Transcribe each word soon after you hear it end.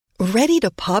Ready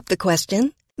to pop the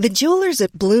question? The jewelers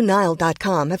at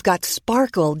BlueNile.com have got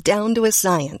sparkle down to a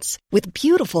science with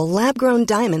beautiful lab-grown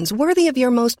diamonds worthy of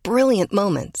your most brilliant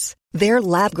moments. Their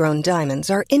lab-grown diamonds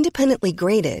are independently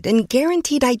graded and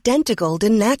guaranteed identical to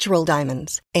natural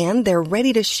diamonds, and they're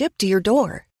ready to ship to your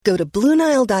door. Go to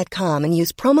BlueNile.com and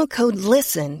use promo code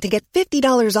LISTEN to get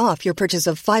 $50 off your purchase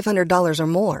of $500 or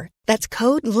more. That's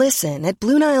code LISTEN at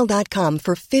BlueNile.com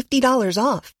for $50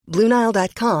 off.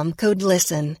 BlueNile.com, code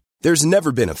LISTEN. There's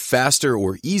never been a faster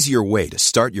or easier way to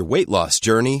start your weight loss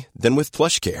journey than with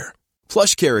PlushCare.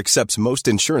 PlushCare accepts most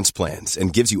insurance plans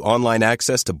and gives you online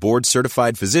access to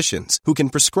board-certified physicians who can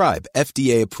prescribe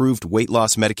FDA-approved weight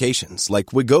loss medications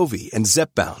like Wegovy and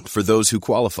Zepbound for those who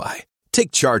qualify.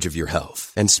 Take charge of your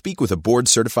health and speak with a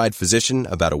board-certified physician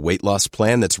about a weight loss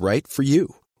plan that's right for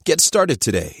you. Get started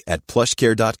today at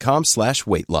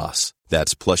plushcare.com/weight-loss.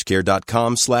 That's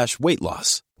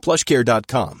plushcare.com/weight-loss.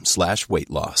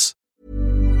 plushcare.com/weight-loss.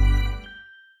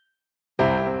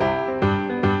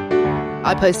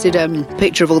 I posted a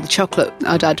picture of all the chocolate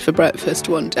I'd had for breakfast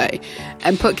one day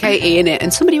and put Katie in it,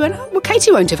 and somebody went, "Oh, well,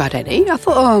 Katie won't have had any." I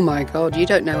thought, oh my God, you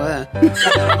don't know her.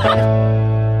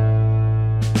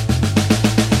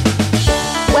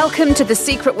 Welcome to the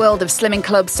secret world of slimming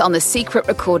clubs on the Secret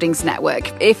Recordings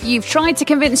Network. If you've tried to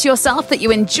convince yourself that you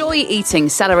enjoy eating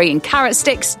celery and carrot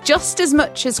sticks just as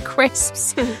much as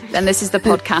crisps, then this is the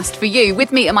podcast for you.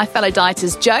 With me are my fellow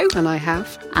dieters, Joe. And I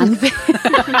have. And,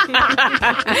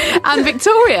 and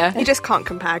Victoria. You just can't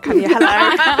compare, can you?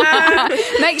 Hello.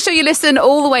 Make sure you listen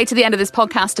all the way to the end of this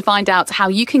podcast to find out how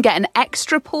you can get an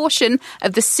extra portion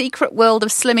of the secret world of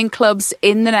slimming clubs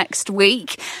in the next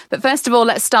week. But first of all,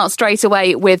 let's start straight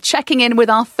away with checking in with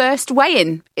our first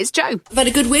weigh-in. It's Joe. I've had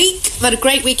a good week. I've had a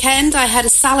great weekend. I had a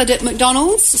salad at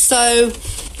McDonald's, so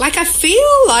I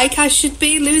feel like I should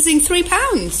be losing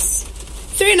 £3.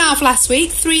 3.5 last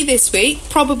week, 3 this week,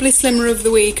 probably slimmer of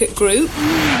the week at group.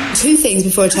 2 things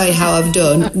before I tell you how I've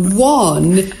done.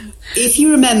 One, if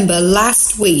you remember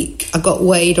last week I got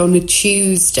weighed on a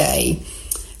Tuesday.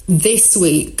 This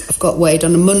week I've got weighed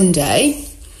on a Monday,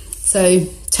 so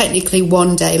technically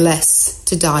 1 day less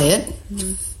to diet.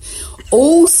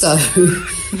 Also,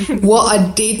 what I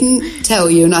didn't tell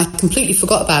you and I completely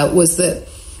forgot about was that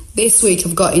this week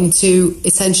I've got into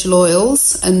essential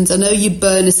oils, and I know you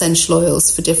burn essential oils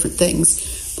for different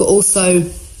things, but also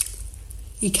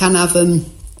you can have them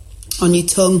on your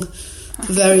tongue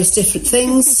for various different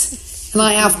things. And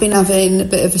I have been having a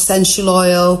bit of essential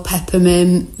oil,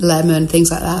 peppermint, lemon,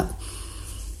 things like that.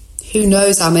 Who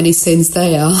knows how many sins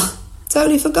they are?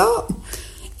 Totally forgot.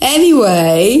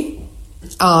 Anyway,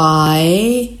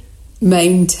 I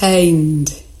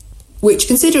maintained, which,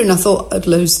 considering I thought I'd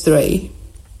lose 3,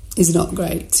 is not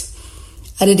great.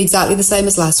 I did exactly the same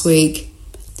as last week,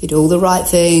 did all the right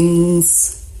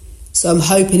things, so I'm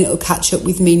hoping it'll catch up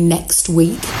with me next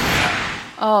week.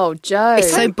 Oh, Joe.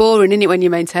 It's so boring, isn't it, when you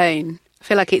maintain? I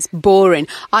feel like it's boring.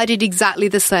 I did exactly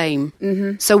the same.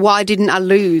 Mm-hmm. So why didn't I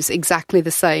lose exactly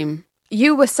the same?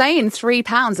 You were saying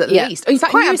 £3 at least. In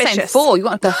fact, Quite you were saying 4. You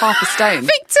wanted to half a stone.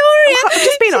 Victoria!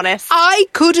 Just being honest. I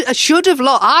should have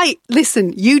lost.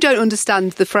 Listen, you don't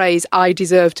understand the phrase, I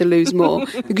deserve to lose more,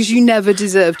 because you never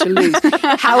deserve to lose.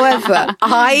 However,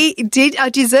 I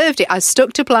deserved it. I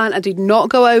stuck to plan. I did not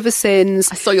go over sins.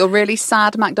 I saw your really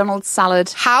sad McDonald's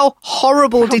salad. How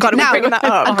horrible did it? Now, bringing that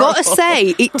up. I've got to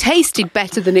say, it tasted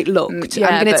better than it looked. Yeah,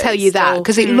 I'm going to tell you that,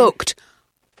 because it looked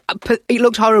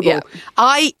horrible. Yeah.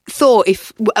 I thought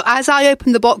as I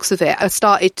opened the box of it, I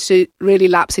started to really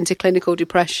lapse into clinical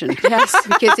depression. Yes.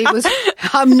 Because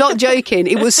I'm not joking,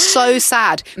 it was so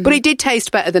sad. But it did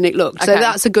taste better than it looked, so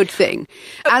that's a good thing.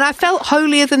 And I felt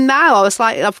holier than thou. I was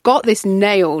like, I've got this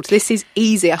nailed. This is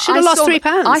easy. I should have lost £3.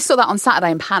 I saw that on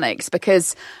Saturday and panicked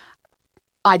because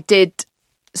I did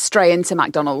stray into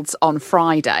McDonald's on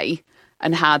Friday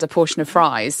and had a portion of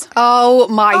fries. Oh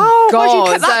my God. You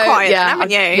kept that quiet, haven't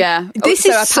you? Yeah. This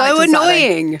is so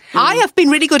annoying. I have been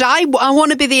really good. I want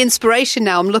to be the inspiration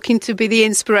now. I'm looking to be the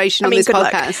inspiration on this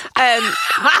podcast. But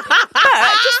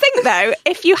just think though,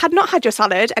 if you had not had your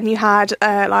salad and you had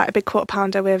a big quarter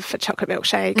pounder with a chocolate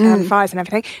milkshake and fries and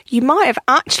everything, you might have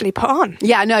actually put on.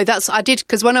 Yeah, no, I did,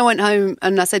 because when I went home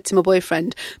and I said to my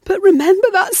boyfriend, but remember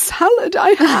that salad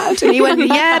I had? And he went,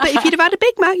 yeah, but if you'd have had a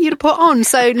Big Mac, you'd have put on.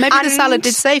 So maybe the salad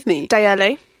did save me. Day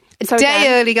early. So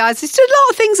early, guys. It's a lot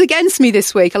of things against me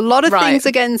this week. A lot of things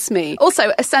against me.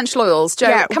 Also, essential oils. Joe,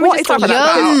 yeah, can we just talk about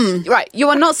that? Right, you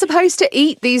are not supposed to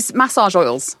eat these massage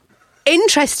oils.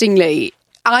 Interestingly,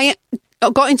 I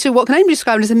got into what can only be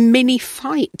described as a mini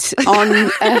fight on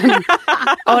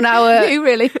our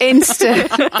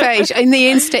Insta page, in the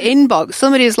Insta inbox.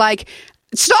 Somebody was like,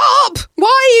 stop! Why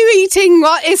are you eating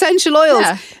essential oils.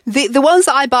 Yeah. The ones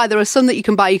that I buy, there are some that you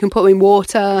can buy. You can put them in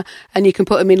water and you can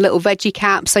put them in little veggie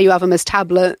caps, so you have them as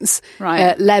tablets.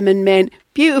 Right. Lemon mint.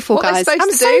 Beautiful, what guys.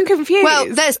 I'm so confused.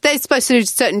 Well, they're supposed to do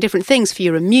certain different things for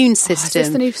your immune system. Is this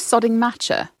the new sodding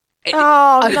matcha?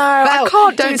 Oh, no, I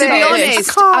can't do To this. be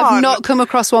honest, I've not come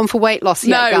across one for weight loss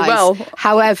yet, guys. well.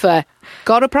 However,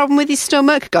 got a problem with your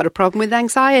stomach, got a problem with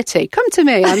anxiety, come to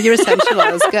me. I'm your essential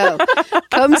oils girl.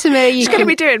 Come to me. She's going to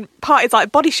be doing parties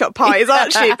like body shop parties,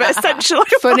 aren't she? But essential oil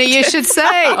Funny you parties. should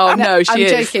say. Oh, no, she I'm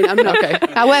is. joking. I'm not. Okay.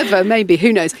 However, maybe,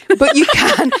 who knows? But you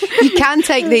can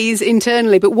take these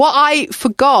internally. But what I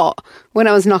forgot when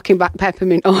I was knocking back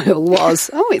peppermint oil was,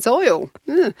 it's oil.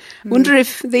 Wonder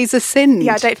if these are sinned.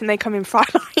 Yeah, I don't think they come in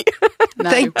Frylight. No.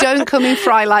 They don't come in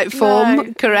fry-light form,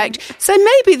 No. correct? So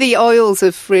maybe the oils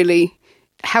have really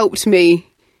helped me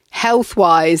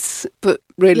health-wise, but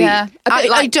really, Yeah,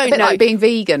 I don't a bit know. like being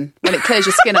vegan when it clears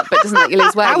your skin up but doesn't let you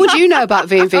lose weight. How would you know about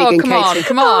being vegan, come on, Katie?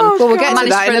 come on. Well, we'll get to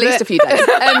Managed that for in at a least bit. a few days.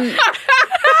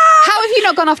 How have you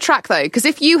not gone off track though? Because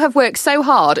if you have worked so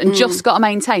hard and just got to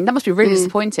maintain, that must be really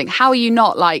disappointing. How are you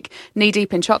not like knee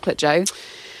deep in chocolate, Joe?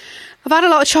 I've had a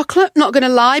lot of chocolate, not going to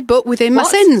lie, but within my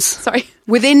What? sins. Sorry.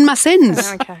 Within my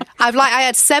sins. Okay. I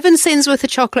had 7 sins worth of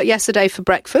chocolate yesterday for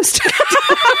breakfast.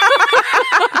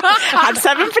 Had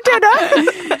 7 for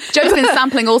dinner. Joe's been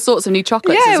sampling all sorts of new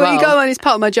chocolates Yeah, as well. you go on. It's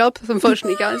part of my job.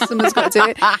 Unfortunately, guys, someone's got to do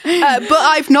it. But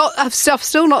I've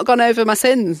still not gone over my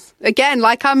sins. Again,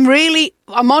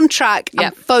 I'm on track. Yep.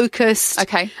 I'm focused.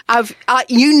 Okay.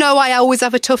 I always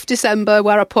have a tough December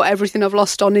where I put everything I've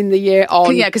lost on in the year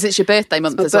on. Yeah, because it's your birthday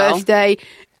month My as well. birthday.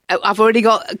 I've already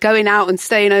got going out and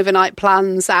staying overnight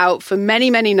plans out for many,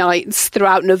 many nights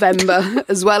throughout November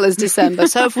as well as December.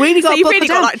 So I've really got So to you've buckle really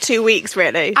down. got like 2 weeks,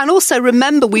 really. And also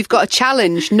remember, we've got a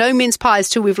challenge: no mince pies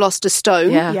till we've lost a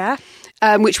stone. Yeah.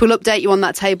 Yeah. Which we'll update you on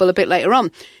that table a bit later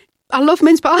on. I love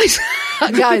mince pies,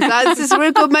 guys. That's a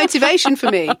real good motivation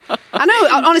for me. I know.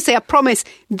 Honestly, I promise.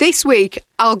 This week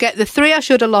I'll get the 3 I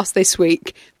should have lost this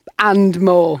week and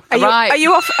more. Are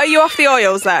you off the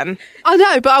oils then? I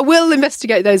know, but I will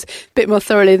investigate those a bit more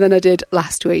thoroughly than I did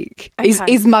last week. Okay.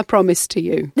 Is my promise to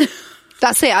you?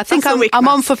 That's it. I think That's a I'm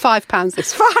on weakness. for £5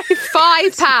 this week.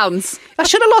 £5. I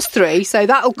should have lost 3, so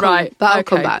that'll come. Right, That'll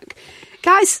come okay. back.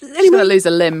 Guys, She's anyway, going to lose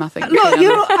a limb, I think. look,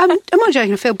 I'm not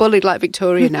joking. I feel bullied like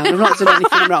Victoria now. I've not done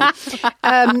anything wrong.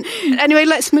 Anyway,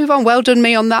 let's move on. Well done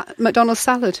me on that McDonald's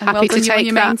salad. Happy well to done you on take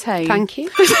your that. maintain. Thank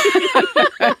you.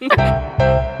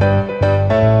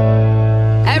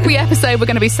 Every episode, we're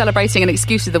going to be celebrating an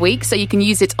excuse of the week, so you can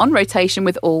use it on rotation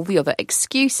with all the other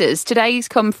excuses. Today's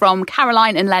come from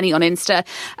Caroline and Lenny on Insta.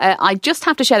 I just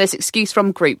have to share this excuse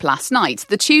from group last night.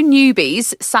 The 2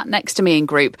 newbies sat next to me in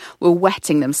group were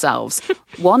wetting themselves.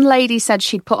 One lady said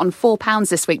she'd put on £4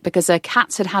 this week because her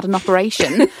cat had had an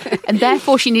operation and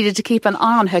therefore she needed to keep an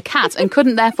eye on her cat and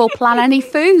couldn't therefore plan any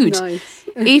food. Nice.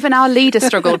 Even our leader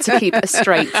struggled to keep a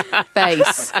straight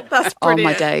face. That's on my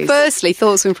brilliant. days. Firstly,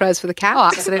 thoughts and prayers for the cat. Oh,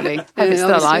 absolutely. Hope it's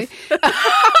still alive.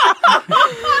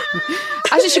 Honestly.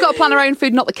 Actually, she's got to plan her own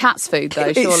food, not the cat's food,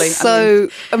 though, surely.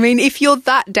 I mean, if you're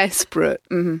that desperate,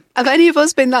 have any of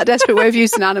us been that desperate where we've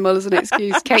used an animal as an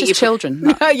excuse? Kate, Just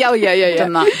children. yeah.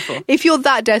 Done that before. If you're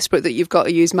that desperate that you've got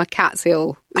to use my cat's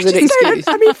ill as an Just don't-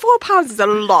 excuse. I mean, £4 is a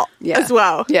lot as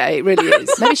well. Yeah, it really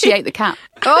is. Maybe she ate the cat.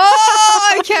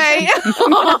 Oh, okay.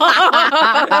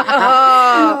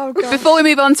 Before we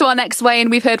move on to our next weigh-in,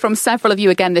 we've heard from several of you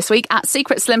again this week at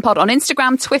Secret Slim Pod on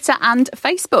Instagram, Twitter and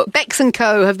Facebook. Bex &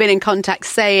 Co have been in contact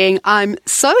saying, I'm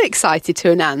so excited to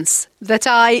announce that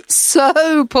I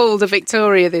so pulled a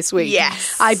Victoria this week.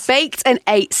 Yes. I baked and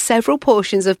ate several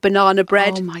portions of banana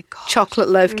bread, Oh my God. chocolate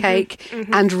loaf cake,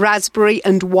 and raspberry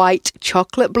and white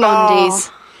chocolate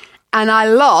blondies. And I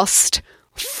lost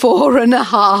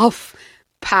 4.5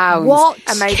 pounds. What?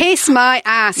 Amazing. Kiss my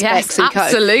ass, Yes, Bex & Co.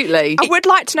 absolutely. I would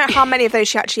like to know how many of those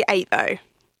she actually ate, though.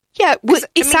 Yeah, well, it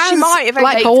I mean, she sounds might have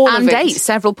like ate all and of it. ate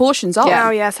several portions of. Oh,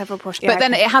 yeah, several portions. But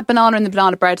then it had banana in the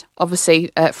banana bread, obviously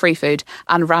free food,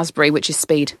 and raspberry, which is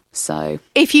speed. So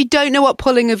If you don't know what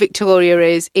pulling a Victoria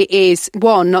is, it is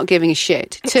 1, not giving a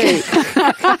shit. 2,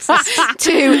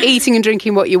 2, eating and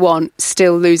drinking what you want,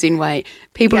 still losing weight.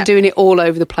 People are doing it all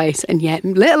over the place, and yet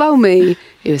little old me,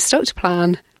 who was stuck to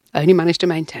plan, only managed to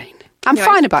maintain. I'm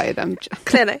fine about it, though.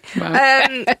 Clearly.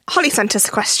 Holly sent us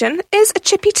a question. Is a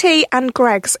Chippy Tea and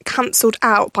Greg's cancelled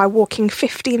out by walking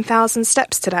 15,000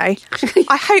 steps today?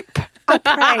 I hope, I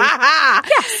pray.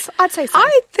 Yes, I'd say so.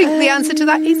 I think the answer to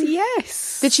that is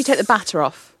yes. did she take the batter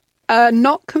off?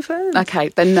 Not confirmed. Okay,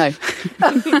 then no.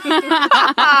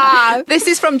 This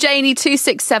is from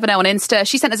Janie2670 on Insta.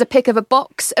 She sent us a pic of a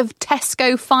box of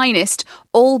Tesco Finest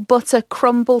all butter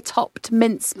crumble topped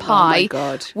mince pie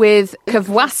with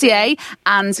Courvoisier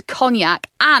and cognac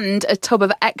and a tub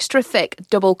of extra thick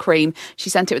double cream. She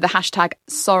sent it with the hashtag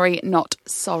sorry not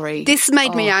sorry. This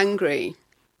made me angry.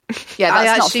 Yeah, that's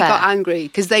I not actually fair. got angry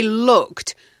because they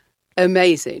looked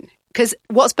amazing. Because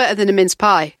what's better than a mince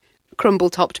pie?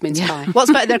 Crumble-topped mince pie.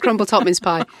 What's better than a crumble-topped mince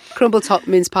pie? Crumble-topped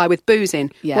mince pie with booze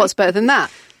in. Yeah. What's better than that?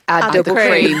 Add double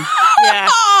cream. Yeah.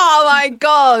 Oh, my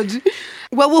God.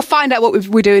 Well, we'll find out what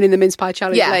we're doing in the mince pie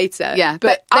challenge later. Yeah,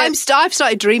 but I've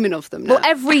started dreaming of them now. Well,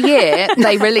 every year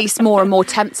they release more and more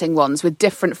tempting ones with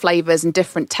different flavours and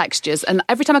different textures. And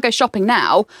every time I go shopping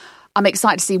now, I'm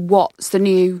excited to see what's the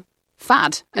new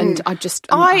fad. And I just...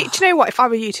 do you know what? If I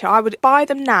were you two, I would buy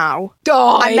them now.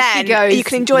 And then you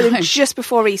can enjoy them just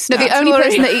before Easter. No, the only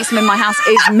person that eats them in my house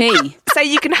is me. So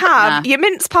you can have your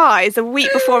mince pies a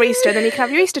week before Easter, and then you can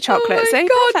have your Easter chocolate. Oh my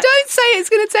God, perfect. don't say it's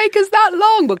going to take us that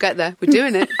long. We'll get there. We're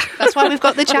doing it. That's why we've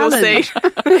got the challenge.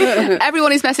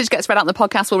 Everyone whose message gets read out on the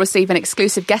podcast will receive an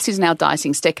exclusive Guess Who's Now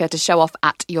Dieting sticker to show off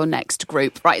at your next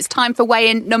group. Right, it's time for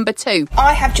weigh-in number 2.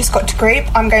 I have just got to group.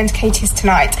 I'm going to Katie's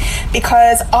tonight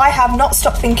because I have not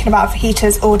stopped thinking about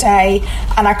fajitas all day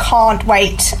and I can't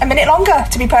wait a minute longer,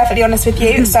 to be perfectly honest with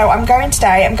you. So I'm going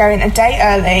today. I'm going a day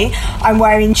early. I'm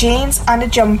wearing jeans and a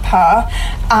jumper.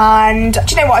 And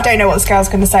do you know what? I don't know what this girl's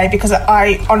going to say because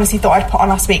I honestly thought I'd put on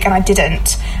last week and I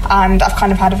didn't. And I've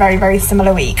kind of had a very, very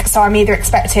similar week. So I'm either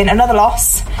expecting another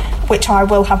loss, which I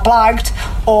will have blagged,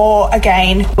 or a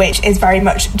gain, which is very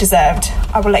much deserved.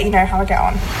 I will let you know how I get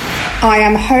on. I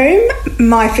am home.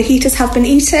 My fajitas have been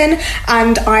eaten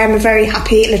and I am a very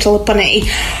happy little bunny.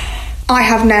 I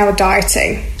have nailed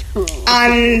dieting.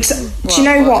 And do you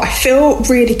know what? I feel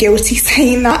really guilty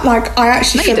saying that. Like, I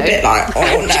actually feel a bit like, oh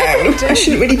no, I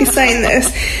shouldn't really be saying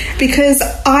this because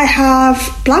I have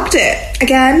blagged it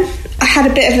again. I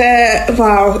had a bit of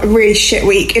a really shit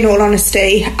week, in all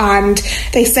honesty. And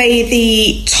they say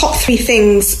the top 3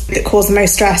 things that cause the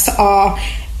most stress are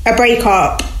a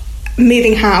breakup,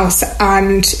 moving house,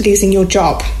 and losing your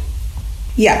job.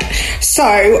 Yep. So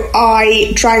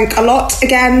I drank a lot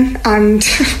again and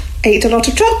ate a lot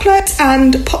of chocolate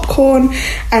and popcorn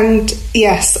and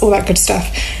yes, all that good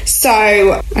stuff. So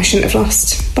I shouldn't have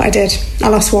lost, but I did. I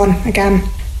lost 1 again.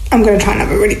 I'm going to try and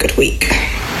have a really good week.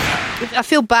 I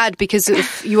feel bad because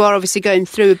you are obviously going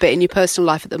through a bit in your personal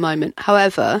life at the moment.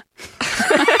 However,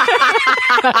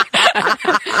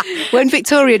 when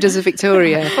Victoria does a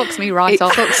Victoria, It fucks me right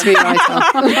off. Fucks me right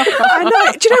off. I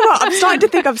know. Do you know what? I'm starting to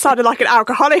think I've sounded like an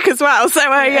alcoholic as well. So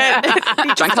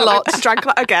Drank a lot. Drank a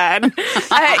lot again.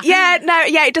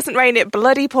 It doesn't rain, it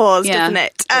bloody pours, doesn't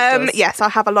it? Does. Yes, I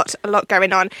have a lot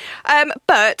going on.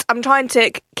 But I'm trying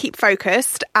to keep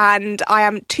focused, and I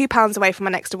am £2 away from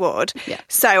my next award. Yeah.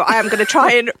 So I am going to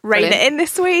try and rein Brilliant. it in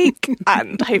this week,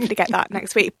 and hopefully get that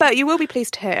next week. But you will be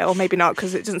pleased to hear, or maybe not,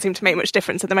 because it doesn't seem to make much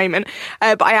difference at the moment.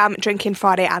 But I am drinking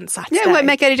Friday and Saturday. Yeah, it won't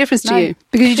make any difference to you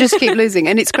because you just keep losing,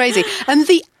 and it's crazy. And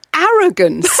the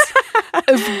arrogance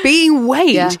of being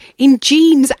weighed in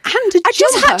jeans and a jumper. I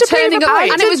just had to prove a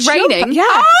point. And it was raining. Yeah.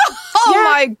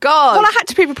 Oh my God. Well, I had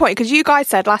to prove a point because you guys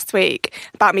said last week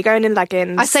about me going in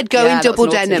leggings. I said go in that double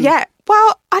was naughty. denim. Yeah.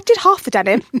 Well, I did half the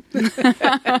denim.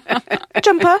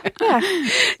 Jumper. Yeah.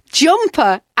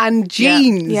 Jumper and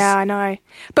jeans. Yeah, I know.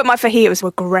 But my fajitas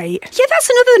were great. Yeah, that's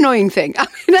another annoying thing. I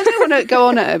mean, I don't want to go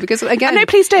on at her because, again... No,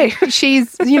 please do.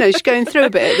 She's going through a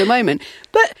bit at the moment.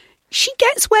 But she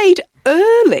gets weighed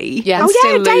early. Yeah. And Oh,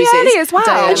 yeah, still a day loses. early as well.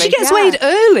 Day And she early. gets Yeah. weighed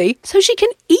early so she can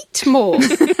eat more.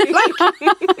 Look,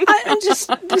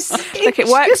 it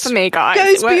works for me, guys.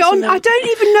 Goes It works beyond... for me. I don't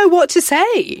even know what to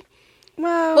say.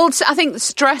 Well, I think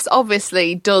stress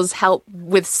obviously does help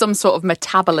with some sort of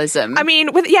metabolism. I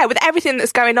mean, with everything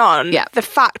that's going on, Yeah. the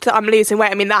fact that I'm losing weight,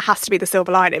 I mean, that has to be the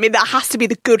silver lining. I mean, that has to be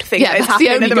the good thing Yeah, that is that's the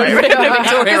happening only at the good moment. thing for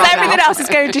Victoria Because right everything now. else is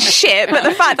going to shit, but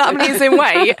the fact that I'm losing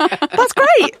weight, that's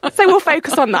great. So we'll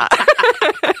focus on that.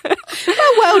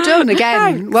 Well done again.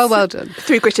 Thanks. Well done.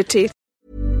 Through gritted teeth.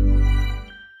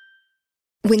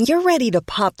 When you're ready to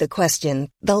pop the question,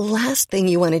 the last thing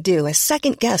you want to do is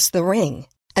second-guess the ring.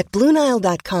 At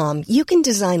BlueNile.com, you can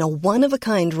design a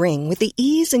one-of-a-kind ring with the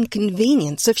ease and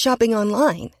convenience of shopping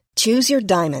online. Choose your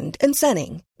diamond and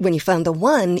setting. When you find the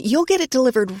one, you'll get it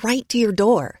delivered right to your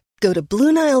door. Go to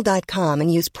BlueNile.com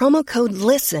and use promo code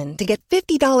LISTEN to get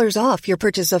 $50 off your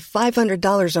purchase of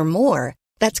 $500 or more.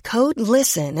 That's code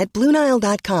LISTEN at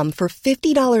BlueNile.com for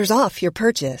 $50 off your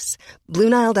purchase.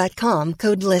 BlueNile.com,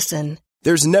 code LISTEN.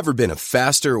 There's never been a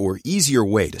faster or easier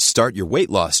way to start your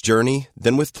weight loss journey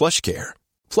than with PlushCare.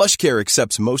 PlushCare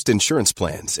accepts most insurance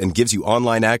plans and gives you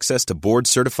online access to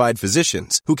board-certified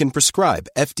physicians who can prescribe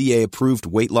FDA-approved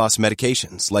weight loss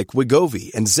medications like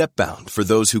Wegovy and Zepbound for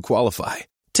those who qualify.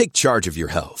 Take charge of your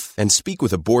health and speak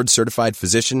with a board-certified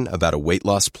physician about a weight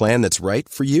loss plan that's right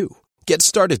for you. Get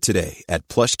started today at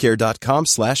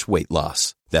plushcare.com/weight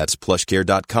loss. That's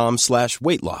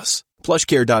plushcare.com/weight loss.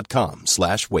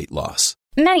 plushcare.com/weight loss.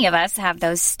 Many of us have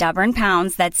those stubborn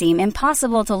pounds that seem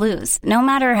impossible to lose, no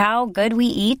matter how good we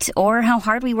eat or how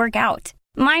hard we work out.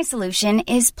 My solution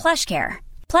is PlushCare.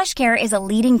 PlushCare is a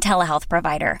leading telehealth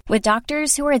provider with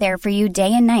doctors who are there for you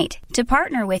day and night to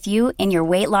partner with you in your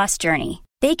weight loss journey.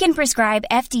 They can prescribe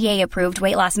FDA-approved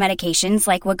weight loss medications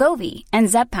like Wegovy and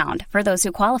Zepbound for those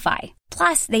who qualify.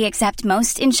 Plus, they accept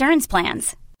most insurance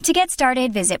plans. To get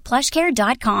started, visit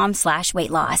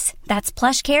plushcare.com/weight loss. That's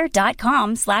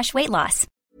plushcare.com/weight loss.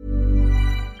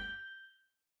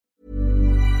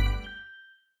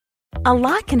 A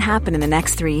lot can happen in the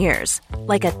next 3 years.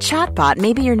 Like a chatbot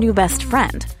may be your new best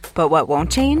friend. But what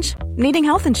won't change? Needing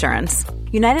health insurance.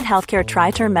 United Healthcare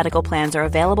Tri-Term Medical Plans are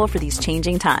available for these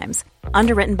changing times.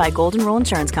 Underwritten by Golden Rule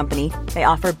Insurance Company, they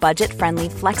offer budget-friendly,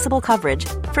 flexible coverage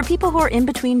for people who are in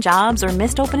between jobs or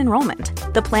missed open enrollment.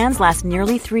 The plans last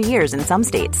nearly 3 years in some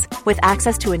states, with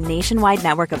access to a nationwide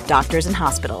network of doctors and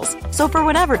hospitals. So for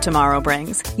whatever tomorrow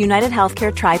brings, United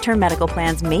Healthcare Tri-Term Medical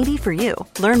Plans may be for you.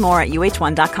 Learn more at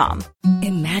uh1.com.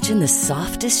 Imagine the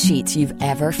softest sheets you've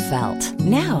ever felt.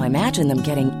 Now imagine them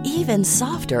getting even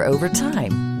softer over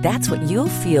time. That's what you'll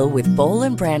feel with Boll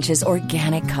 & Branch's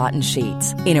organic cotton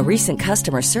sheets. In a recent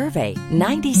customer survey,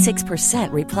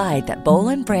 96% replied that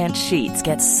Boll & Branch sheets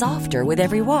get softer with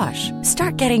every wash.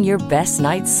 Start getting your best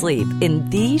night's sleep in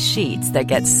these sheets that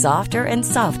get softer and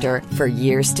softer for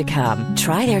years to come.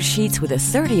 Try their sheets with a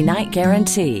 30-night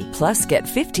guarantee. Plus, get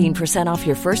 15% off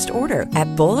your first order at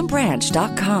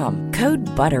bollandbranch.com. Code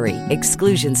BUTTERY.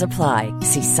 Exclusions apply.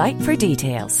 See site for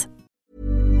details.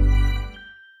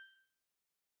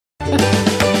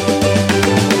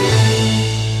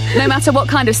 No matter what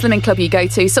kind of slimming club you go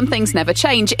to, some things never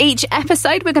change. Each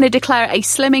episode, we're going to declare a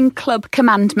slimming club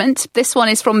commandment. This one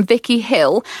is from Vicky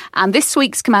Hill. And this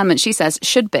week's commandment, she says,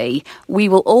 should be, we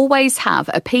will always have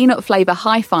a peanut flavour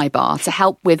hi-fi bar to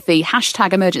help with the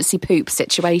hashtag emergency poop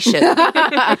situation.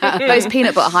 Those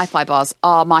peanut butter hi-fi bars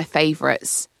are my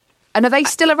favourites. And are they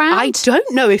still around? I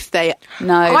don't know if they...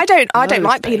 No. I don't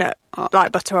like peanut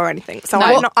like butter or anything. So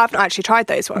I've not actually tried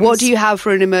those ones. What do you have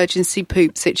for an emergency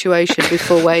poop situation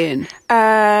before weigh-in?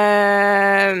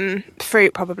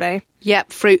 Fruit, probably.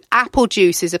 Yep, fruit. Apple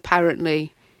juice is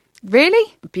apparently...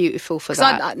 Really? Beautiful for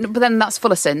that. But then that's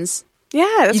full of sins. Yeah,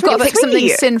 that's You've got to pick something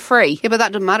sin-free. Yeah, but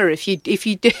that doesn't matter if you do...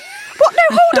 What?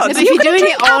 No, hold on. So you're doing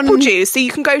it on apple juice so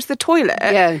you can go to the toilet.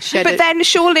 Yeah, but then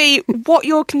surely what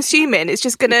you're consuming is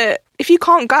just going to... If you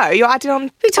can't go, you're adding on...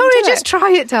 Victoria, just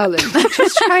try it, darling.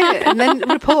 Just try it and then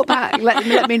report back. Let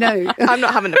me know. I'm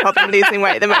not having a problem losing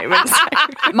weight at the moment. So.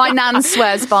 My nan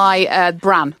swears by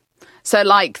bran. So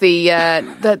like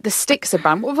the sticks of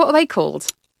bran. What are they called?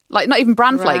 Like not even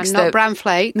bran flakes. Not bran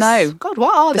flakes. No. God,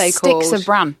 what are they called? Sticks of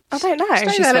bran. I don't know.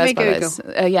 Let me Google.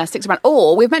 Sticks of bran.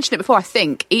 Or we've mentioned it before, I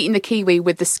think, eating the kiwi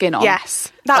with the skin on.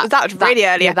 Yes. That was really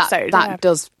early episode. That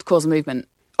does cause a movement.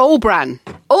 All bran.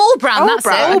 All bran, that's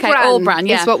it. Okay, all bran,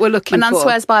 yeah. Is what we're looking for. My nan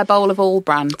swears by a bowl of all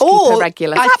bran to keep her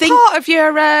regular. Is that part of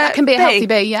your that can be a healthy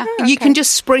bee, yeah. Oh, okay. You can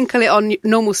just sprinkle it on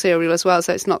normal cereal as well,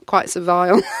 so it's not quite so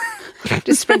vile.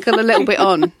 Just sprinkle a little bit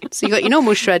on. So you got your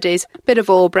normal shreddies, bit of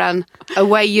all bran,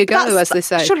 away you go, as they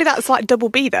say. Surely that's like double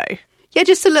B, though. Yeah,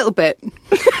 just a little bit.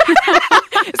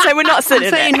 So we're not sitting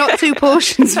I'm saying not 2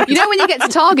 portions. You know when you get to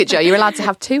Target, Joe, you're allowed to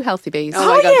have 2 healthy bees. Oh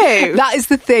my God. That is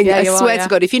the thing. Yeah, I swear to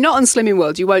God. If you're not on Slimming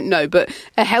World, you won't know. But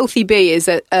a healthy bee is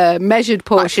a measured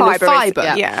portion of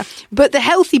fibre. Yeah. But the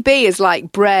healthy bee is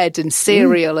like bread and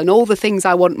cereal and all the things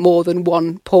I want more than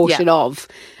one portion of.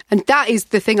 And that is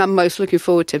the thing I'm most looking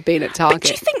forward to being at Target. But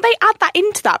do you think they add that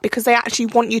into that because they actually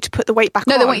want you to put the weight back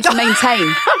on? No, they want you to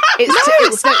maintain.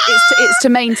 It's to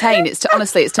maintain.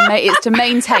 Honestly, it's to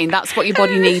maintain. That's what your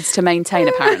body needs to maintain,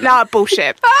 apparently. Nah,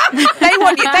 bullshit. They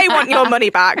want your money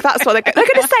back. That's what they're going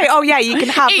to say. Oh yeah, you can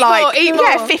have eat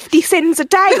more. 50 sins a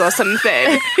day or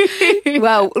something.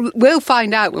 Well, we'll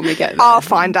find out when we get there. I'll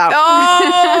find out.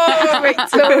 Oh,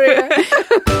 Victoria.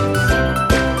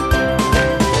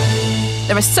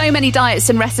 There are so many diets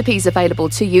and recipes available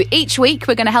to you. Each week,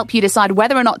 we're going to help you decide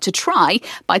whether or not to try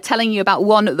by telling you about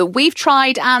one that we've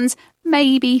tried and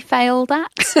maybe failed at.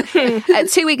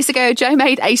 2 weeks ago, Joe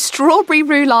made a strawberry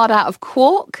roulade out of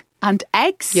quark. and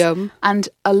eggs. Yum. And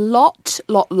a lot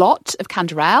of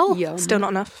canderel. Yum. Still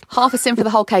not enough. Half a sin for the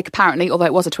whole cake, apparently, although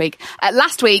it was a tweak.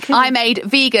 Last week, I made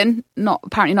vegan,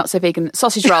 apparently not so vegan,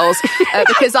 sausage rolls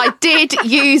because I did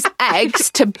use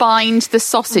eggs to bind the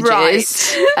sausages.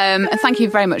 Right. And thank you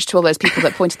very much to all those people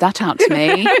that pointed that out to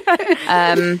me.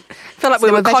 I feel like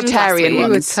we were vegetarian We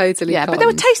ones. were totally but they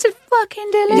were tasted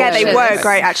fucking delicious. Yeah, they were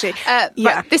great, actually.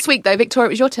 Right, this week, though, Victoria, it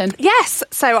was your turn. Yes,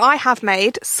 so I have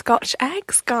made Scotch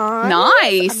eggs, guys.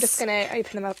 Nice. I'm just going to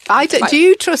open them up. Do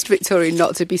you trust Victoria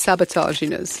not to be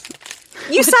sabotaging us?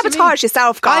 You sabotage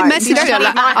yourself, guys. I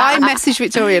messaged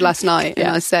Victoria last night and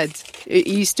I said, are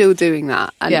you still doing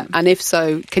that? And if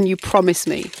so, can you promise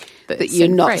me that you're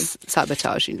not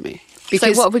sabotaging me?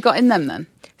 Because what have we got in them then?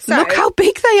 So, look how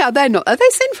big they are. Are they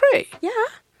sin-free? Yeah.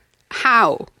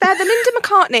 How? They're the Linda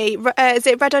McCartney, is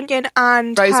it red onion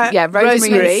and...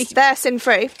 rosemary. They're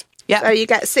sin-free. Yeah. So you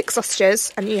get 6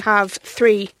 sausages and you have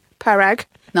 3 per egg.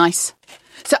 Nice.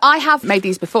 So I have made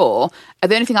these before.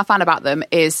 The only thing I found about them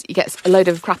is you get a load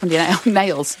of crap under your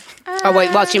nails. Oh,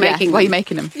 wait, while you're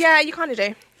making them? Yeah, you kind of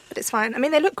do. But it's fine. I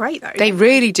mean, they look great, though. They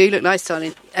really do look nice,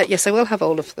 darling. Yes, I will have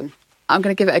all of them. I'm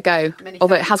going to give it a go.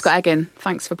 Although it has got egg in.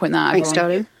 Thanks for pointing that out. Thanks,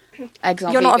 darling. Eggs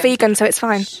are You're not a vegan, so it's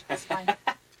fine. That's fine.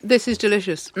 This is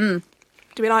delicious. Do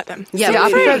we like them? Yeah,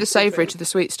 I prefer the savoury to the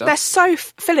sweet stuff. They're so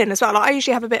filling as well. Like, I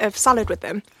usually have a bit of salad with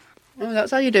them. Oh,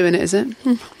 that's how you're doing it, is it?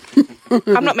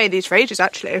 I've not made these for ages,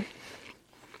 actually.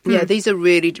 Yeah, these are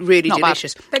really, really Not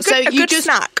delicious. They're good, a good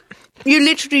snack. You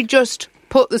literally just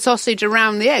put the sausage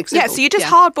around the eggs. Yeah, so you just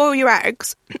hard boil your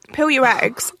eggs, peel your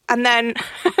eggs, and then...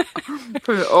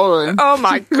 Put it all in. Oh,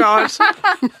 my God.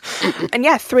 And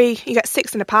yeah, 3, you get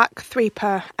 6 in a pack, 3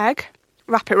 per egg.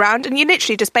 Wrap it round, and you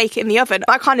literally just bake it in the oven.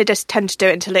 I kind of just tend to do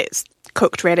it until it's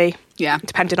cooked, really. Yeah.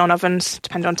 Depending on ovens,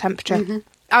 depending on temperature. Mm-hmm.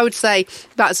 I would say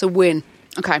that's a win.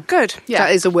 Okay. Good. Yeah.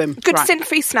 That is a win. Good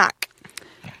sin-free snack.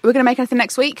 We're going to make anything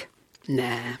next week?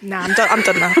 Nah, I'm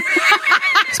done now.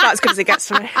 It's about as good as it gets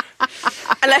for me.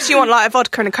 Unless you want like a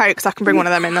vodka and a Coke, because I can bring one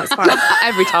of them in, that's fine.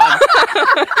 Every time.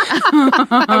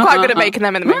 I'm quite good at making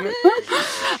them in the moment.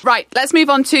 Right, let's move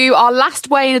on to our last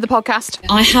weigh-in of the podcast.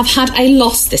 I have had a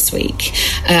loss this week.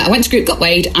 I went to Group Got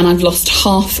Weighed and I've lost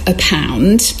 £0.5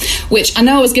 pound, which I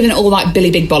know I was giving it all like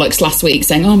Billy Big Bollocks last week,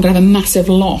 saying, I'm going to have a massive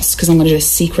loss because I'm going to do a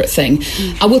secret thing.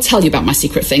 I will tell you about my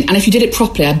secret thing, and if you did it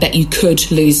properly, I bet you could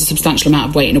lose a substantial amount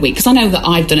of weight in a week, because I know that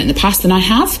I've done it in the past and I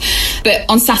have. But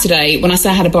on Saturday, when I say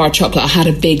I had a bar of chocolate, I had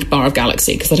a big bar of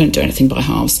Galaxy, because I don't do anything by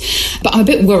halves. But I'm a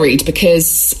bit worried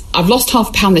because I've lost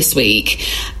 £0.5 pound this week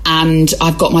and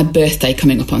I've got my birthday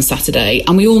coming up on Saturday,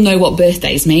 and we all know what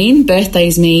birthdays mean.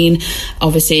 Birthdays mean,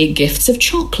 obviously, gifts of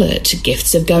chocolate,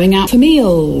 gifts of going out for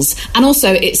meals, and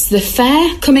also it's the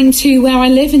fair coming to where I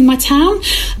live in my town,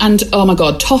 and oh my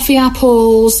God, toffee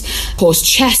apples, horse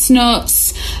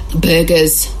chestnuts,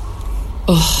 burgers,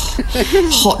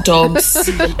 hot dogs,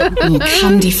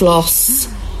 candy floss,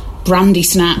 brandy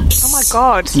snaps. Oh my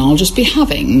God. And I'll just be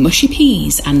having mushy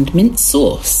peas and mint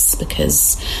sauce,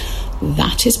 because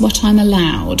that is what I'm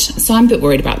allowed. So I'm a bit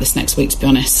worried about this next week, to be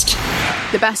honest.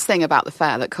 The best thing about the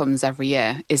fair that comes every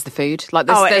year is the food. Like,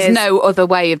 there's no other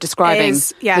way of describing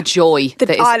the joy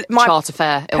that is Charter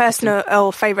Fair. My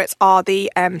personal favourites are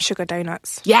the sugar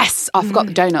donuts. Yes, I forgot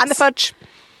the donuts. And the fudge.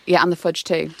 Yeah, and the fudge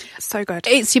too. So good.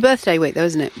 It's your birthday week, though,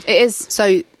 isn't it? It is.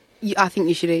 So I think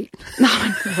you should eat.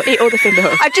 Eat all the food.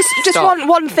 I just want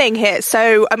one thing here.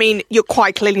 So, I mean, you're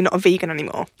quite clearly not a vegan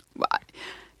anymore.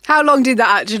 How long did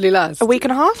that actually last? A week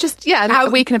and a half? A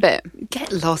week and a bit.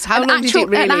 Get lost. How long did it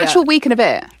really An actual week and a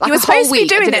bit. Like, you were supposed to be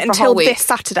doing it for a until whole week. this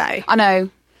Saturday. I know.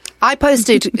 I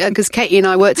posted, because Katie and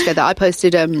I worked together, I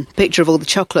posted a picture of all the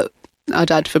chocolate I'd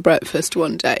had for breakfast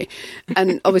one day,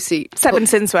 and obviously 7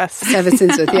 sins worth. 7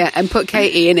 cins worth, yeah, and put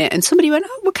Katie in it, and somebody went,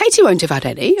 oh, well, Katie won't have had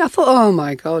any. I thought, oh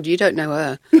my God, you don't know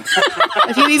her.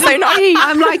 Have you even? So naive.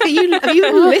 I'm like, have you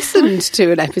even listened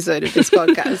to an episode of this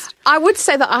podcast? I would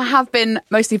say that I have been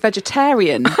mostly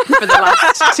vegetarian for the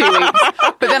last 2 weeks,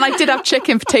 but then I did have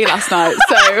chicken for tea last night,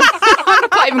 so I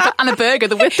can't even, and a burger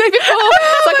the day before,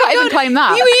 so I can't even claim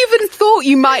that. You even thought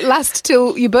you might last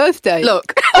till your birthday.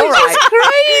 Look, all right,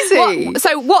 it's crazy.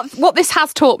 So what this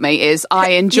has taught me is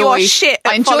I enjoy cheese, stuff.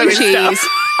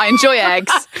 I enjoy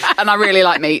eggs, and I really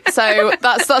like meat. So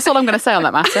that's all I'm going to say on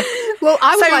that matter. Well,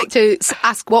 I would like to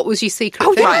ask, what was your secret?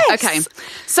 Oh, thing? Right, yes. okay.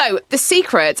 So the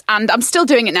secret, and I'm still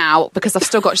doing it now because I've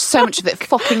still got so much of it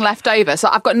fucking left over. So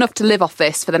I've got enough to live off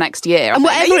this for the next year. And Are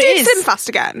whatever you it doing is, Slim Fast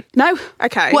again? No.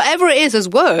 Okay. whatever it is has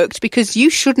worked because you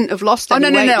shouldn't have lost any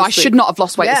weight. I this should week. not have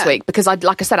lost weight this Yeah. week because,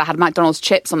 like I said, I had McDonald's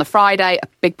chips on the Friday, a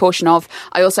big portion of.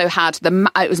 I also had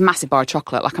it was a massive bar of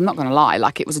chocolate. Like, I'm not going to lie,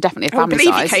 like it was definitely a family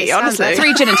believe you, size. Katie, honestly.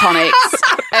 3 gin and tonics,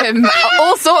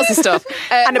 all sorts of stuff,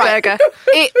 And a burger.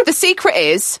 The secret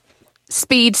is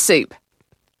speed soup,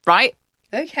 right?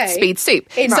 Okay. Speed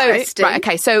soup.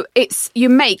 Interesting. So you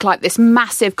make like this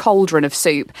massive cauldron of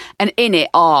soup, and in it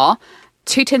are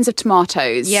 2 tins of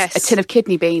tomatoes, Yes. a tin of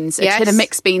kidney beans, a Yes. tin of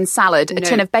mixed beans salad, a No.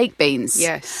 tin of baked beans,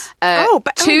 Yes.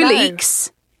 2 no.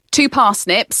 leeks, 2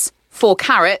 parsnips, 4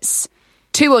 carrots,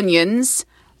 2 onions,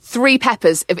 3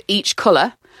 peppers of each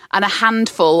colour, and a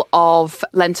handful of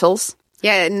lentils.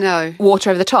 Yeah, no. Water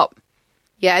over the top.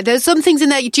 Yeah, there's some things in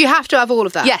there. Do you have to have all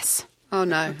of that? Yes. Oh,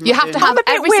 no. You have to have I'm a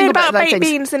bit every weird single bit about of those baked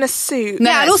things. beans in a soup. No,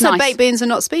 Yeah, and it's also nice. baked beans are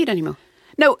not speed anymore.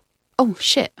 No. Oh,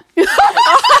 shit.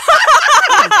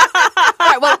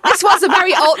 Right, well, this was a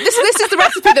very old... This is the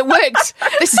recipe that worked.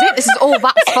 This is it. This is all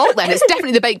that's fault then. It's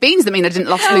definitely the baked beans that mean I didn't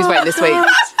lose weight this week.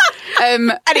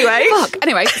 Anyway.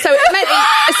 Anyway, so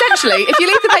essentially, if you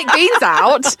leave the baked beans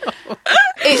out,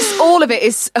 all of it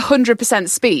is 100%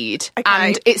 speed. Okay.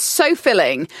 And it's so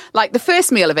filling. Like, the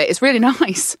first meal of it is really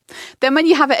nice. Then when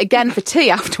you have it again for tea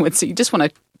afterwards, so you just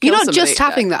want to... You're not just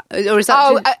having that, or is that?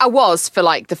 Oh, I was for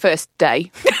like the first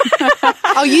day.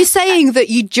 Are you saying that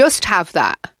you just have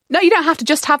that? No, you don't have to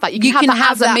just have that. You can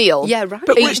have that as a meal. Yeah, right.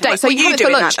 Each day. So were you you have it for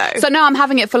doing lunch. that, though? So now I'm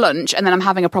having it for lunch, and then I'm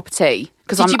having a proper tea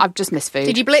because Did you- I've just missed food.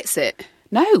 Did you blitz it?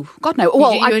 No, God no.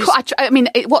 Well,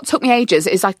 what took me ages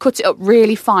is I cut it up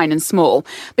really fine and small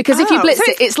because if you Oh, blitz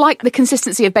so it, it's like the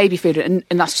consistency of baby food, and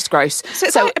that's just gross. So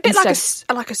it's like a bit like a stew.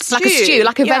 like a stew,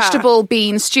 like a vegetable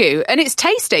bean stew, and it's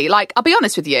tasty. Like, I'll be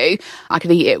honest with you, I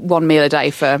could eat it 1 meal a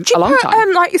day for Do you a long put,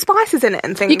 time. like your spices in it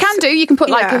and things? You can do. You can put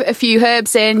like Yeah. a few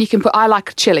herbs in. You can put. I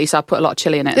like chili, so I put a lot of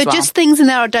chili in it There as are well. just things in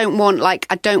there I don't want. Like,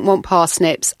 I don't want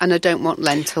parsnips and I don't want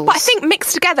lentils. But I think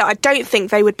mixed together, I don't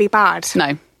think they would be bad.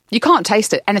 No. You can't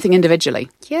taste it, anything individually.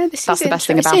 Yeah, That's the best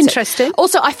thing about it's it. interesting.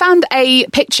 Also, I found a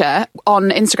picture on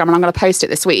Instagram, and I'm going to post it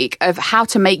this week, of how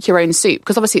to make your own soup,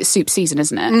 because obviously it's soup season,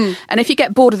 isn't it? And if you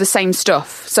get bored of the same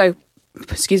stuff, so...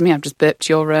 Excuse me, I've just burped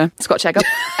your Scotch egg up.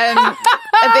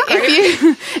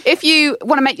 If you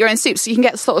want to make your own soups, you can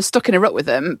get sort of stuck in a rut with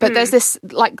them. But there's this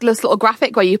little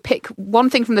graphic where you pick one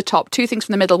thing from the top, 2 things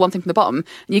from the middle, 1 thing from the bottom,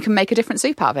 and you can make a different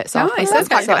soup out of it. So Nice, that's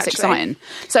that's quite good, exciting.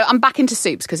 So I'm back into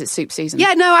soups because it's soup season.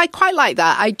 Yeah, no, I quite like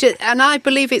that. And I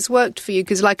believe it's worked for you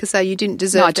because, like I say, you didn't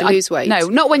deserve to lose weight. No,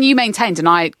 not when you maintained and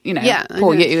I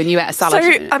poor you and you ate a salad.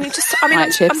 So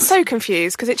I'm chips. so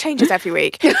confused because it changes every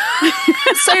week.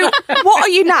 So what are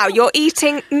you now? You're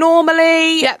eating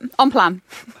normally? Yeah, on plan.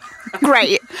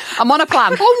 Great. I'm on a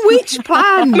plan. On which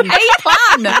plan? A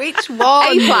plan. Which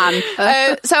one? A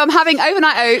plan. So I'm having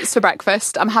overnight oats for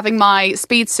breakfast. I'm having my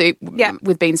speed soup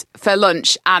with beans for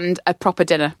lunch and a proper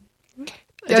dinner.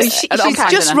 She's an on-plan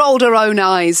just dinner. rolled her own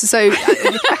eyes, so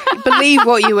believe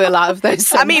what you will out of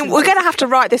those. I mean, we're going to have to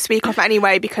write this week off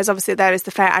anyway because obviously there is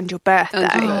the fair and your birthday.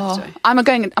 I'm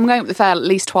going at the fair at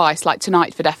least twice, like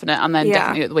tonight for definite, and then Yeah.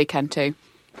 definitely at the weekend too.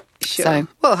 Sure. So,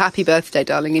 well, happy birthday,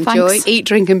 darling. Enjoy, Thanks. eat,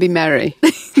 drink, and be merry.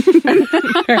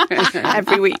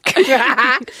 Every week.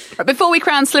 Right, before we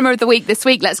crown Slimmer of the Week this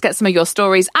week, let's get some of your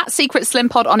stories at Secret Slim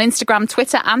Pod on Instagram,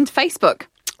 Twitter, and Facebook.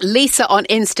 Lisa on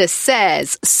Insta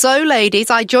says, so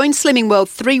ladies, I joined Slimming World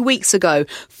 3 weeks ago.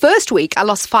 First week, I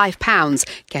lost 5 pounds.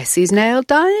 Guess who's nailed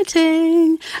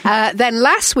dieting? Then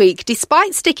last week,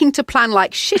 despite sticking to plan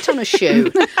like shit on a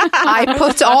shoe, I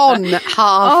put on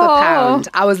half a pound.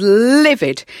 I was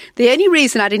livid. The only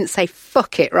reason I didn't say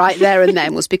fuck it right there and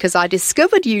then was because I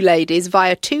discovered you ladies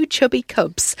via 2 chubby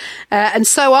cubs. And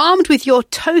so armed with your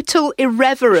total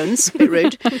irreverence, bit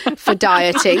rude, for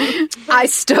dieting, I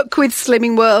stuck with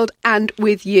Slimming World and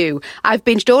with you. I've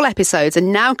binged all episodes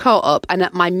and now caught up, and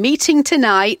at my meeting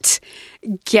tonight,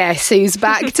 guess who's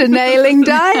back to nailing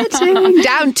dieting?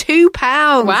 Down 2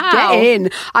 pounds. Wow. Get in.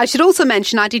 I should also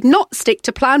mention I did not stick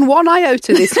to plan 1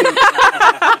 iota this week.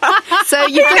 So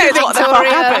you've done What the fuck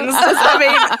happens? Victoria. I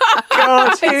mean,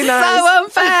 God, who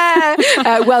knows? So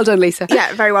unfair. Well done, Lisa.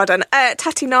 Yeah, very well done.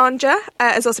 Tati Nanja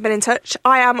has also been in touch.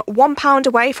 I am 1 pound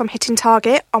away from hitting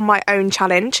target on my own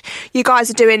challenge. You guys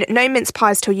are doing no mince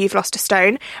pies till you've lost a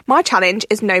stone. My challenge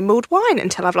is no mulled wine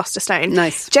until I've lost a stone.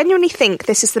 Nice. Genuinely think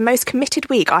this is the most committed excited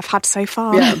week I've had so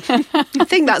far. Yeah. I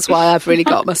think that's why I've really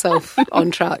got myself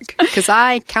on track, because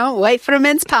I can't wait for a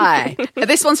mince pie.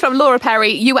 This one's from Laura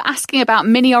Perry. You were asking about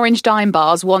mini orange dime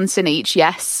bars, once in each,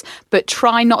 yes, but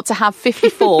try not to have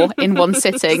 54 in one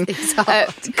sitting.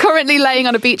 Currently laying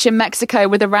on a beach in Mexico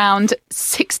with around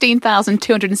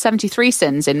 16,273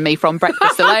 sins in me from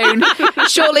breakfast alone.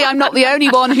 Surely I'm not the only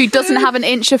one who doesn't have an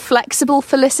inch of flexible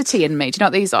felicity in me. Do you know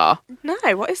what these are? No,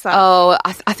 what is that? Oh,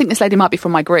 I think this lady might be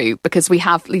from my group, because we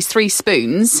have these 3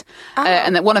 spoons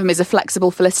and that one of them is a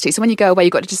flexible felicity. So when you go away,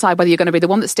 you've got to decide whether you're going to be the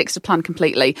one that sticks to plan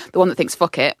completely, the one that thinks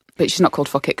fuck it, but she's not called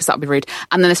fuck it because that would be rude,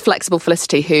 and then there's flexible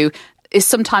felicity who is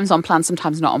sometimes on plan,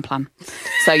 sometimes not on plan.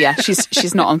 So yeah,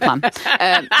 she's not on plan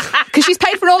because she's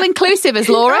paid for an all-inclusive as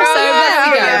Laura. So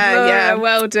there we go. Yeah,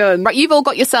 well done. Right, you've all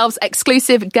got yourselves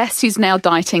exclusive Guess Who's Now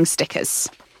Dieting stickers.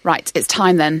 Right, it's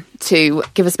time then to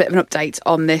give us a bit of an update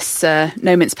on this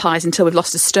no mince pies until we've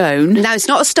lost a stone. No, it's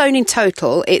not a stone in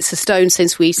total. It's a stone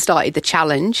since we started the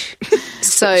challenge.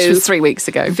 So which was 3 weeks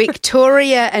ago.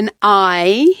 Victoria and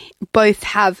I both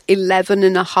have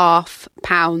 11.5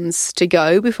 pounds to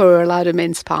go before we're allowed a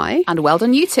mince pie. And well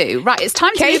done, you two. Right, it's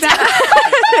time to move on.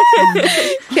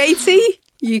 Katie,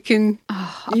 you can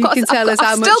tell us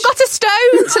how much. I've still got a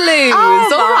stone to lose.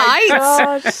 Oh, all right.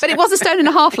 God. But it was a stone and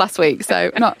a half last week, so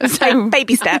not so.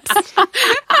 Baby steps. Told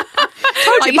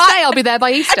you, say I'll be there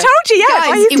by Easter. I told you, yeah.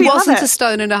 Guys, it wasn't a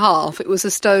stone and a half. It was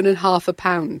a stone and half a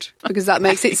pound, because that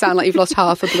makes it sound like you've lost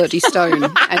half a bloody stone,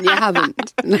 and you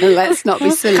haven't. No, let's not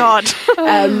be silly. God,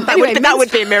 that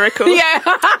would be a miracle. Yeah.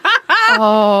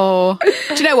 Oh,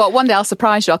 do you know what? One day I'll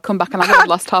surprise you. I'll come back and I've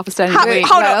lost half a stone in a week.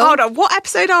 Hold on. What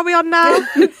episode are we on now?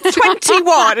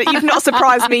 21. You've not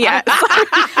surprised me yet.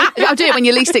 I'll do it when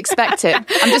you least expect it.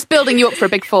 I'm just building you up for a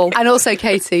big fall. And also,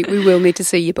 Katie, we will need to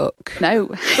see your book. No.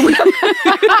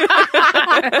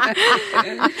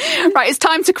 Right, it's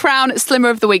time to crown Slimmer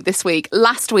of the Week this week.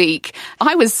 Last week,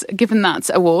 I was given that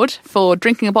award for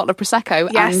drinking a bottle of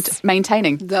Prosecco and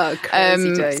maintaining. The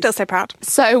crazy days. Still so proud.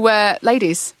 So,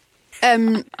 ladies.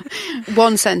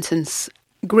 One sentence.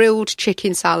 Grilled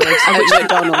chicken salad at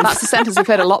McDonald's. That's a sentence we've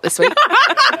heard a lot this week.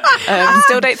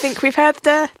 Still don't think we've heard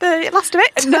the last of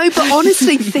it. No, but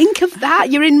honestly, think of that.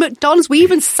 You're in McDonald's. We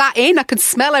even sat in. I could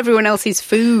smell everyone else's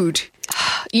food.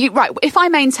 Right, if I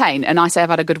maintain and I say I've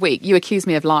had a good week, you accuse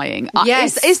me of lying.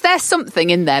 Yes. Is there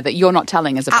something in there that you're not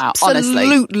telling us about, honestly?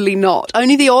 Absolutely not.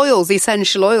 Only the oils, the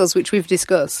essential oils, which we've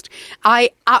discussed.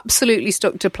 I absolutely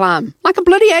stuck to plan. Like a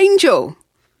bloody angel.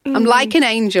 I'm like an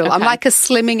angel. Okay. I'm like a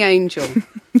slimming angel.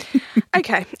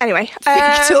 Okay, anyway. Victoria.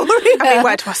 I mean,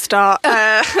 where do I start?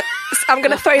 I'm going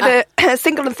to throw the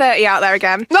single and 30 out there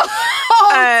again. No.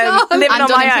 Living and on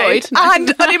my own. No.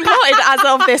 And unemployed as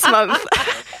of this month.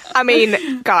 I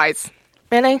mean, guys,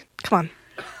 really? Come on.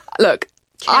 Look,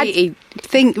 Katie,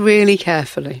 think really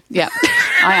carefully. Yeah,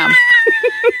 I am.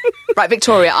 Right,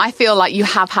 Victoria, I feel like you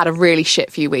have had a really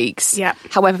shit few weeks. Yeah.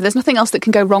 However, there's nothing else that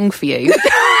can go wrong for you.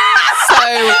 So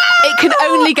it can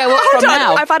only go up from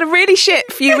now. I've had a really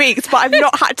shit few weeks, but I've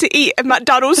not had to eat a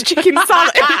McDonald's chicken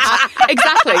salad.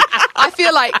 Exactly. I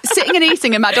feel like sitting and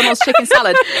eating a McDonald's chicken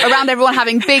salad around everyone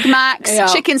having Big Macs,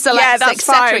 chicken selects,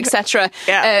 etc., etc.,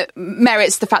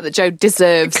 merits the fact that Joe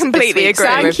deserves. Completely agree.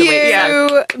 Thank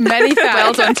you. Many thanks.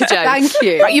 Well done to Joe. Thank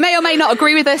you. Right, you may or may not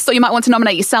agree with this, or you might want to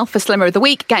nominate yourself for Slimmer of the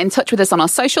Week. Get in touch with us on our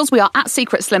socials. We are at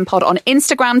Secret Slim Pod on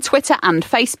Instagram, Twitter, and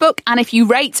Facebook. And if you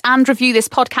rate and review this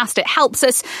podcast, it helps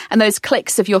us, and those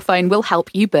clicks of your phone will help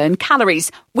you burn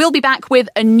calories. We'll be back with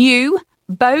a new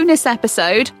bonus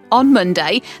episode on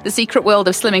Monday, The Secret World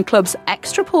of Slimming Club's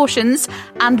Extra Portions,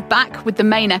 and back with the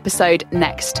main episode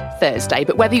next Thursday.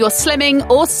 But whether you're slimming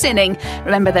or sinning,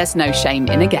 remember there's no shame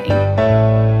in a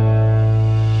game.